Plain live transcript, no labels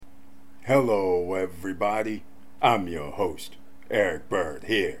Hello, everybody. I'm your host, Eric Bird,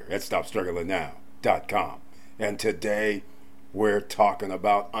 here at StopStrugglingNow.com. And today, we're talking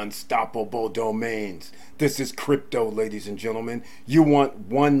about unstoppable domains. This is crypto, ladies and gentlemen. You want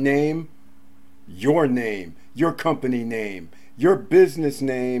one name, your company name, your business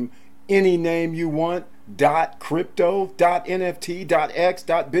name, any name you want, .crypto, .nft, .x,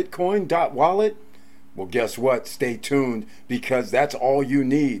 .bitcoin, .wallet. Well, guess what? Stay tuned, because that's all you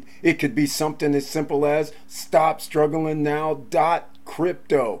need. It could be something as simple as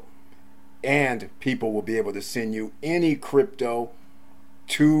stopstrugglingnow.crypto. And people will be able to send you any crypto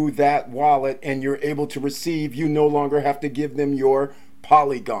to that wallet, and you're able to receive. You no longer have to give them your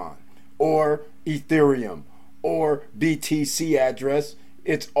Polygon or Ethereum or BTC address.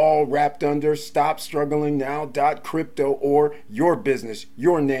 It's all wrapped under stopstrugglingnow.crypto, or your business,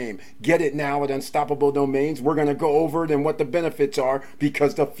 your name. Get it now at Unstoppable Domains. We're going to go over it and what the benefits are,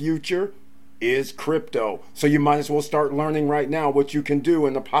 because the future is crypto. So you might as well start learning right now what you can do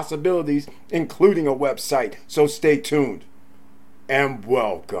and the possibilities, including a website. So stay tuned and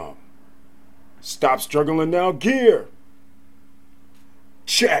welcome. Stop Struggling Now gear.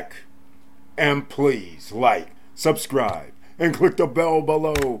 Check. And please like, subscribe, and click the bell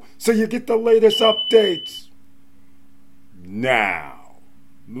below so you get the latest updates. Now,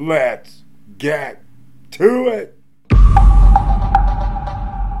 let's get to it.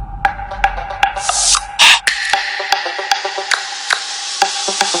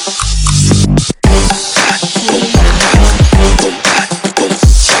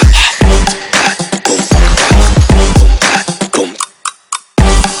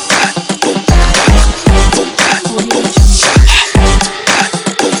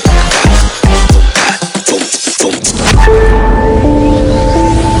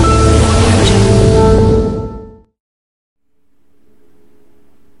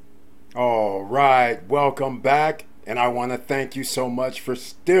 All right, welcome back, and I want to thank you so much for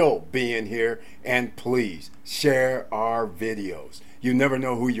still being here, and please share our videos. You never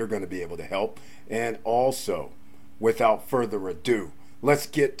know who you're going to be able to help. And also, without further ado, let's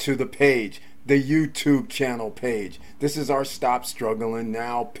get to the page, the YouTube channel page. This is our Stop Struggling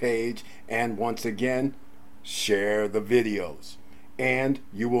Now page, and once again, share the videos. And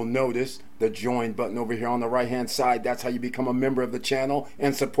you will notice the join button over here on the right hand side. That's how you become a member of the channel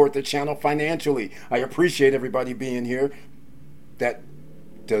and support the channel financially. I appreciate everybody being here that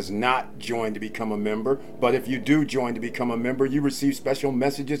does not join to become a member, but if you do join to become a member, you receive special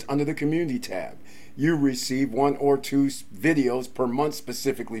messages under the community tab. You receive 1 or 2 videos per month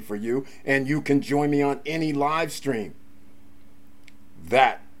specifically for you, and you can join me on any live stream.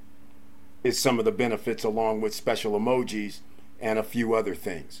 That is some of the benefits, along with special emojis and a few other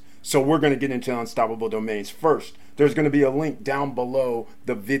things. So we're going to get into Unstoppable Domains. First, there's going to be a link down below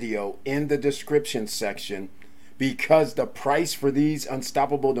the video in the description section, because the price for these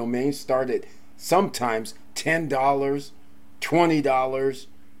Unstoppable Domains start at sometimes $10, $20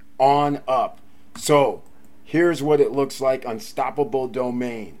 on up. So here's what it looks like. Unstoppable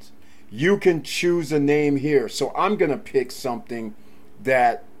Domains. You can choose a name here. So I'm going to pick something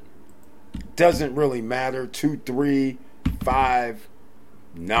that doesn't really matter. 2, 3, 5,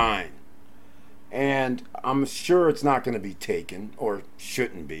 9. And I'm sure it's not going to be taken, or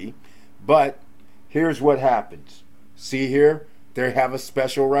shouldn't be. But here's what happens. See here? They have a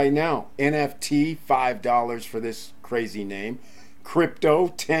special right now. NFT, $5 for this crazy name. Crypto,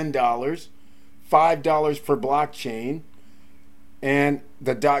 $10. $5 for blockchain. And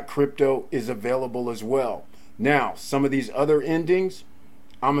the .crypto is available as well. Now, some of these other endings,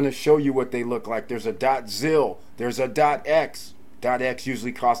 I'm going to show you what they look like. There's a .zil. There's a .x. .x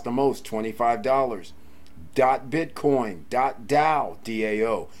usually costs the most, $25. .bitcoin. .dao,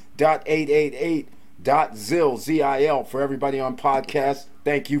 D-A-O. .888. .zil, Z-I-L. For everybody on podcast,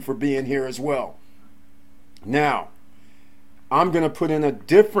 thank you for being here as well. Now, I'm going to put in a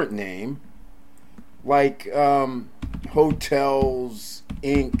different name, like Hotels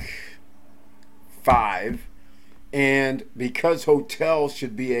Inc. 5. And because hotel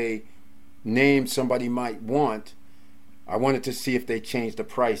should be a name somebody might want, I wanted to see if they changed the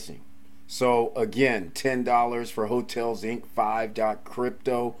pricing. So again, $10 for Hotels Inc. 5.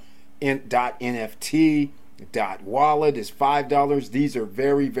 Crypto. .nft. .wallet is $5. These are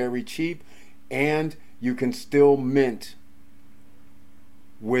very, very cheap, and you can still mint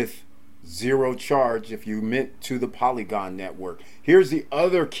with zero charge if you mint to the Polygon network. Here's the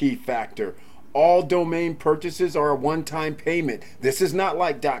other key factor. All domain purchases are a one-time payment. This is not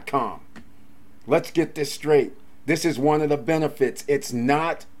like .com. Let's get this straight. This is one of the benefits. It's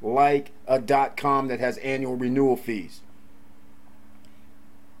not like a .com that has annual renewal fees.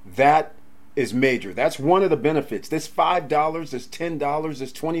 That is major. That's one of the benefits. This $5, this $10,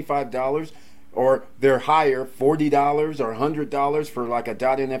 this $25, or they're higher, $40 or $100 for like a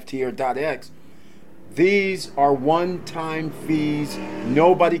 .NFT or .x. These are one-time fees.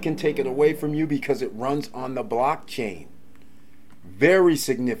 Nobody can take it away from you because it runs on the blockchain. Very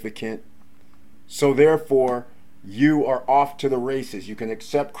significant. So therefore, you are off to the races. You can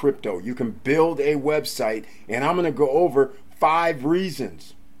accept crypto. You can build a website. And I'm going to go over 5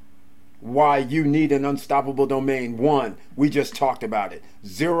 reasons why you need an unstoppable domain. 1, we just talked about it.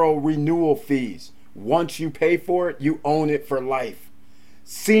 0 renewal fees. Once you pay for it, you own it for life.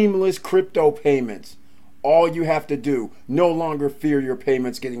 Seamless crypto payments. All you have to do, no longer fear your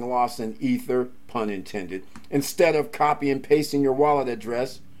payments getting lost in ether, pun intended. Instead of copy and pasting your wallet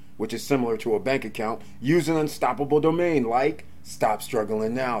address, which is similar to a bank account, use an unstoppable domain like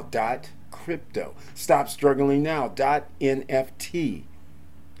stopstrugglingnow.crypto, stopstrugglingnow.nft,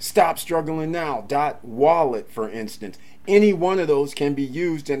 stopstrugglingnow.wallet, for instance. Any one of those can be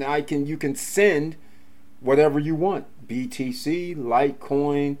used, and you can send whatever you want. BTC,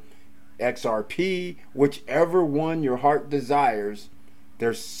 Litecoin, XRP, whichever one your heart desires.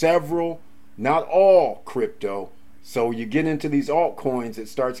 There's several, not all crypto. So you get into these altcoins, it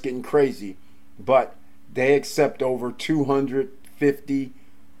starts getting crazy. But they accept over 250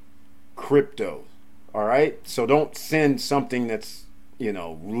 cryptos. All right? So don't send something that's,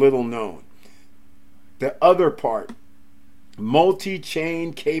 little known. The other part,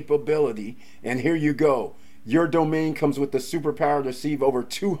 multi-chain capability. And here you go. Your domain comes with the superpower to receive over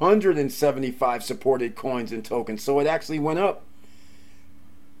 275 supported coins and tokens. So it actually went up.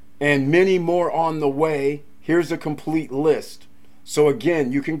 And many more on the way. Here's a complete list. So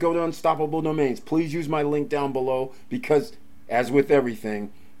again, you can go to Unstoppable Domains. Please use my link down below because, as with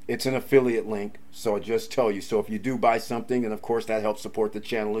everything, it's an affiliate link. So I just tell you. So if you do buy something, and of course that helps support the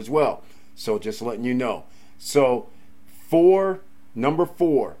channel as well. So just letting you know. So number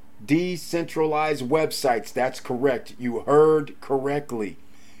 4. Decentralized websites. That's correct. You heard correctly.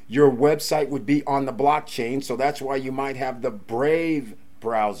 Your website would be on the blockchain, so that's why you might have the Brave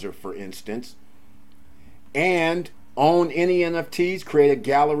browser, for instance. And own any NFTs, create a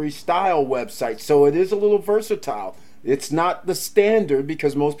gallery style website. So it is a little versatile. It's not the standard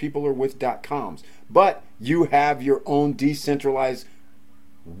because most people are with .coms, but you have your own decentralized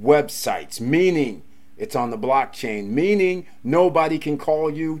websites, meaning it's on the blockchain, meaning nobody can call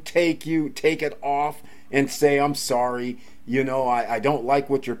you, take it off and say, I'm sorry, I don't like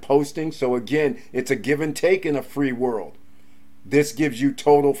what you're posting. So again, it's a give and take in a free world. This gives you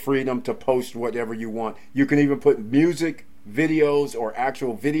total freedom to post whatever you want. You can even put music, videos, or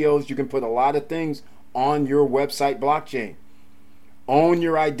actual videos. You can put a lot of things on your website blockchain. Own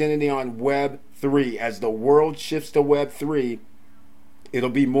your identity on Web 3. As the world shifts to Web 3, it'll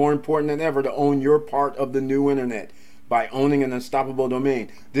be more important than ever to own your part of the new internet by owning an unstoppable domain.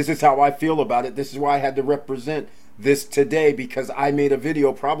 This is how I feel about it. This is why I had to represent this today, because I made a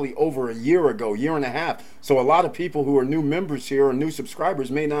video probably over a year ago, year and a half. So a lot of people who are new members here or new subscribers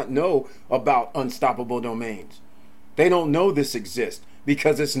may not know about unstoppable domains. They don't know this exists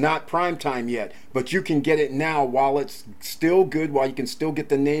because it's not prime time yet. But you can get it now while it's still good, while you can still get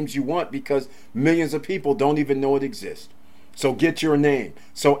the names you want, because millions of people don't even know it exists. So get your name.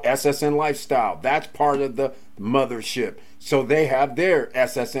 So SSN Lifestyle, that's part of the mothership. So they have their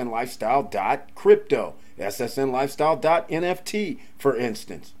ssnlifestyle.crypto, ssnlifestyle.nft, for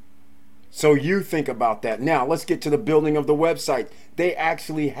instance. So you think about that. Now let's get to the building of the website. They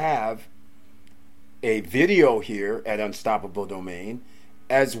actually have a video here at Unstoppable Domain,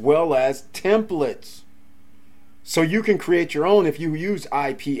 as well as templates. So you can create your own if you use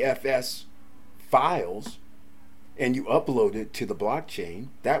IPFS files and you upload it to the blockchain.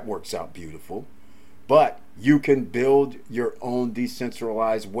 That works out beautiful. But you can build your own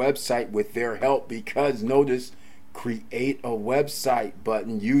decentralized website with their help, because notice, create a website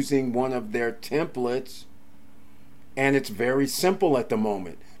button using one of their templates, and it's very simple at the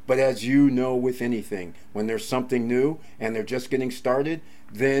moment. But as you know with anything, when there's something new and they're just getting started,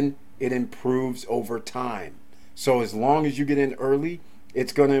 then it improves over time. So as long as you get in early,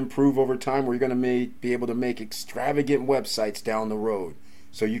 it's going to improve over time, where you're going to be able to make extravagant websites down the road.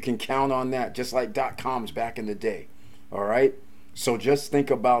 So you can count on that, just like .coms back in the day. All right? So just think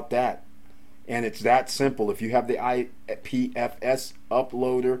about that. And it's that simple. If you have the IPFS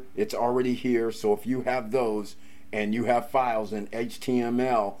uploader, it's already here. So if you have those and you have files in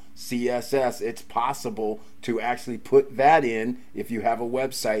HTML, CSS, it's possible to actually put that in if you have a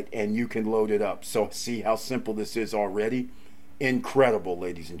website, and you can load it up. So see how simple this is already? Incredible,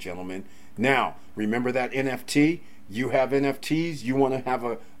 ladies and gentlemen. Now, remember that NFT? You have NFTs, you want to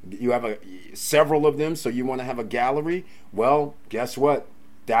have several of them, so you want to have a gallery. Well, guess what?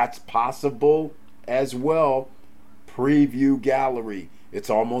 That's possible as well. Preview gallery. It's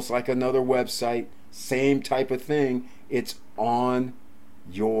almost like another website, same type of thing. It's on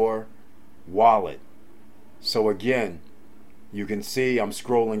your wallet. So again, you can see I'm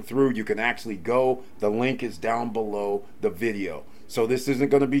scrolling through. You can actually go. The link is down below the video. So this isn't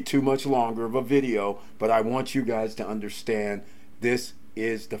going to be too much longer of a video, but I want you guys to understand this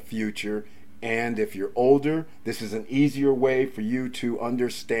is the future. And if you're older, this is an easier way for you to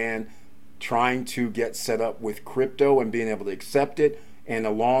understand trying to get set up with crypto and being able to accept it, and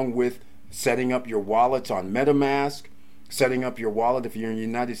along with setting up your wallets on MetaMask, setting up your wallet. If you're in the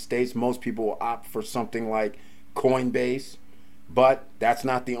United States, most people will opt for something like Coinbase, but that's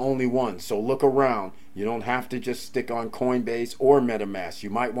not the only one. So look around. You don't have to just stick on Coinbase or MetaMask. You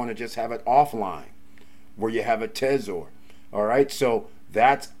might want to just have it offline where you have a Trezor. All right, so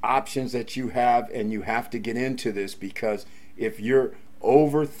that's options that you have, and you have to get into this, because if you're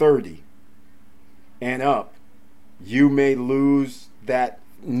over 30 and up, you may lose that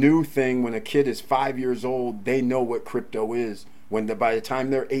new thing. When a kid is 5 years old, they know what crypto is. By the time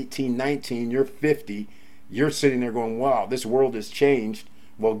they're 18, 19, you're 50, you're sitting there going, wow, this world has changed.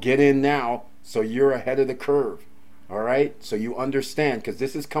 Well, get in now so you're ahead of the curve. All right, so you understand, because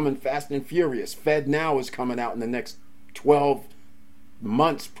this is coming fast and furious. FedNow is coming out in the next 12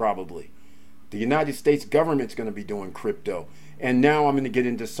 months probably. The United States government's going to be doing crypto. And now I'm going to get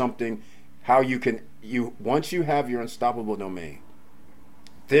into something, how once you have your unstoppable domain.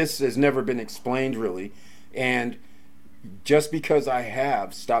 This has never been explained really, and just because I have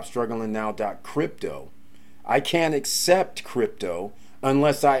stopstrugglingnow.crypto, I can't accept crypto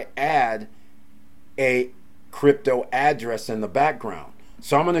unless I add a crypto address in the background.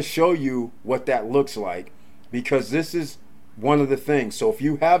 So I'm going to show you what that looks like, because this is one of the things. So if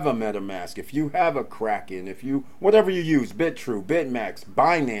you have a MetaMask, if you have a Kraken, whatever you use, Bitrue, BitMax,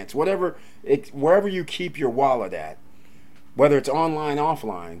 Binance, wherever you keep your wallet at, whether it's online,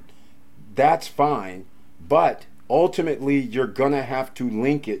 offline, that's fine. But ultimately, you're going to have to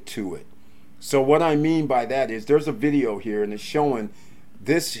link it to it. So what I mean by that is, there's a video here, and it's showing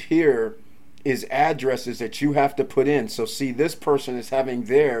this here is addresses that you have to put in. So see, this person is having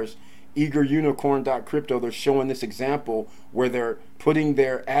theirs, eagerunicorn.crypto. They're showing this example where they're putting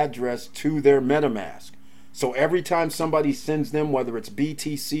their address to their MetaMask. So every time somebody sends them, whether it's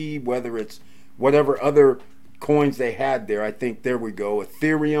BTC, whether it's whatever other coins they had there, I think, there we go,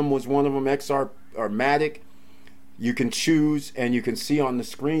 Ethereum was one of them, XR or Matic. You can choose, and you can see on the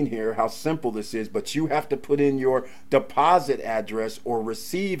screen here how simple this is, but you have to put in your deposit address or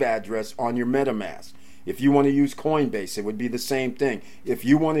receive address on your MetaMask. If you want to use Coinbase, it would be the same thing. If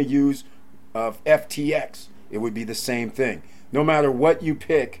you want to use FTX, it would be the same thing. No matter what you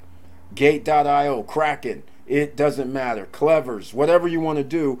pick, Gate.io, Kraken, it doesn't matter, Clevers, whatever you want to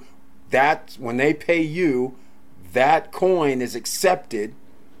do, that when they pay you, that coin is accepted,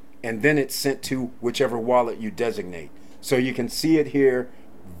 and then it's sent to whichever wallet you designate. So you can see it here.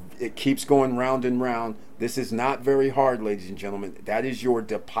 It keeps going round and round. This is not very hard, ladies and gentlemen. That is your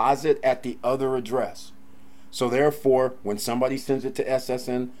deposit at the other address. So therefore, when somebody sends it to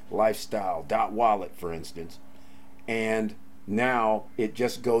ssnlifestyle.wallet, for instance, and now it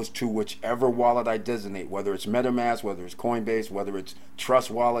just goes to whichever wallet I designate, whether it's MetaMask, whether it's Coinbase, whether it's Trust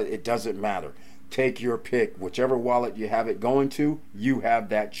Wallet, it doesn't matter. Take your pick. Whichever wallet you have it going to, you have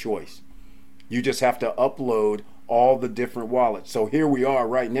that choice. You just have to upload all the different wallets. So here we are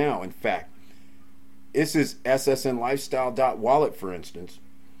right now. In fact, this is ssnlifestyle.wallet, for instance,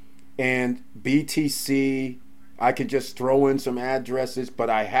 and BTC. I could just throw in some addresses, but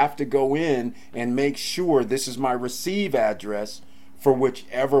I have to go in and make sure this is my receive address for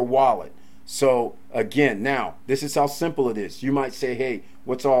whichever wallet. So again, now this is how simple it is. You might say, hey,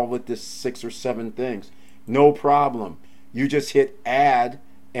 what's all with this 6 or 7 things? No problem. You just hit add,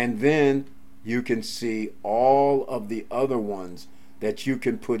 and then you can see all of the other ones that you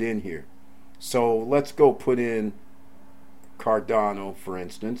can put in here. So let's go put in Cardano, for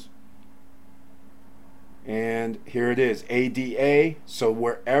instance. And here it is, ADA. So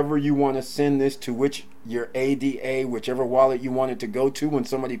wherever you want to send this to, your ADA, whichever wallet you want it to go to when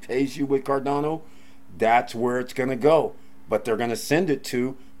somebody pays you with Cardano, that's where it's going to go. But they're going to send it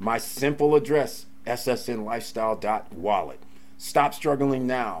to my simple address, ssnlifestyle.wallet.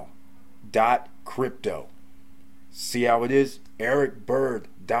 Stopstrugglingnow.crypto. See how it is?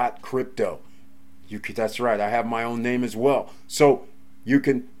 ericbird.crypto. That's right, I have my own name as well. So you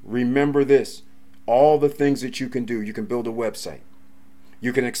can remember this. All the things that you can do. You can build a website.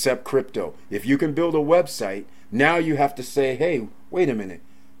 You can accept crypto. If you can build a website, now you have to say, hey, wait a minute.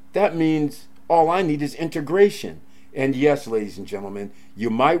 That means all I need is integration. And yes, ladies and gentlemen, you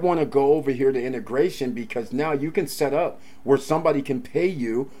might want to go over here to integration, because now you can set up where somebody can pay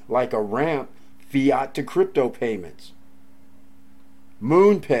you like a ramp, fiat to crypto payments.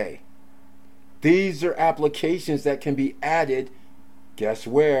 MoonPay. These are applications that can be added, guess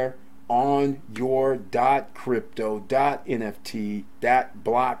where? On your .crypto, .nft,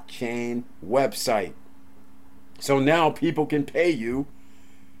 .blockchain website. So now people can pay you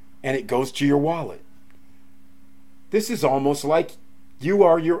and it goes to your wallet. This is almost like you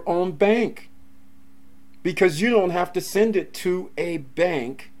are your own bank, because you don't have to send it to a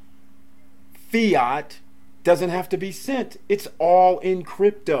bank. Fiat doesn't have to be sent. It's all in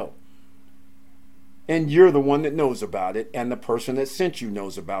crypto. And you're the one that knows about it, and the person that sent you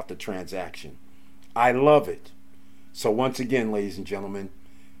knows about the transaction. I love it. So once again, ladies and gentlemen,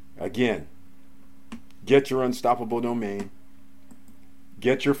 again, get your unstoppable domain.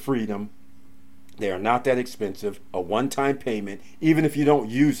 Get your freedom. They are not that expensive. A one-time payment, even if you don't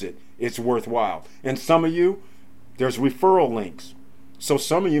use it, it's worthwhile. And some of you, there's referral links. So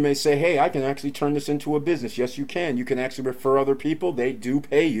some of you may say, hey, I can actually turn this into a business. Yes, you can. You can actually refer other people. They do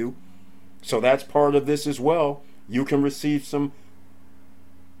pay you. So that's part of this as well. You can receive some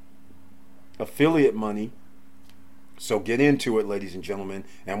affiliate money. So get into it, ladies and gentlemen.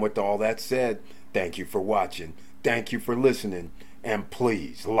 And with all that said, thank you for watching. Thank you for listening. And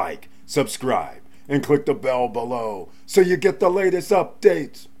please like, subscribe, and click the bell below so you get the latest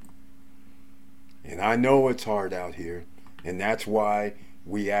updates. And I know it's hard out here, and that's why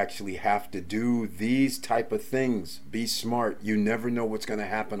we actually have to do these type of things. Be smart. You never know what's going to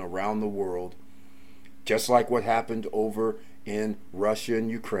happen around the world. Just like what happened over in Russia and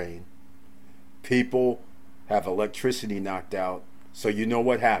Ukraine. People have electricity knocked out, so you know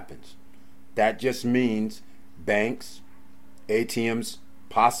what happens. That just means banks, ATMs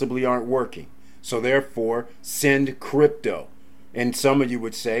possibly aren't working. So therefore, send crypto. And some of you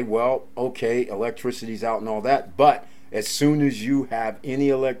would say, well, okay, electricity's out and all that, but as soon as you have any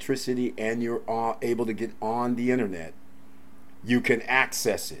electricity and you're able to get on the internet, you can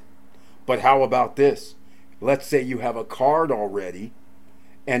access it. But how about this? Let's say you have a card already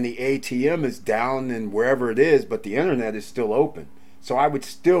and the ATM is down and wherever it is, but the internet is still open. So I would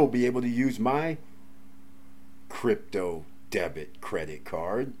still be able to use my crypto debit credit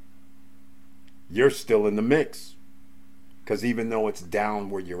card. You're still in the mix, because even though it's down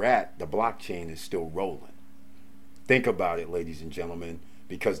where you're at, the blockchain is still rolling. Think about it, ladies and gentlemen,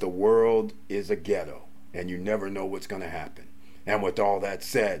 because the world is a ghetto and you never know what's going to happen. And with all that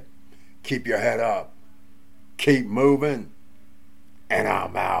said, keep your head up, keep moving, and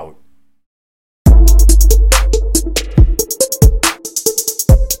I'm out.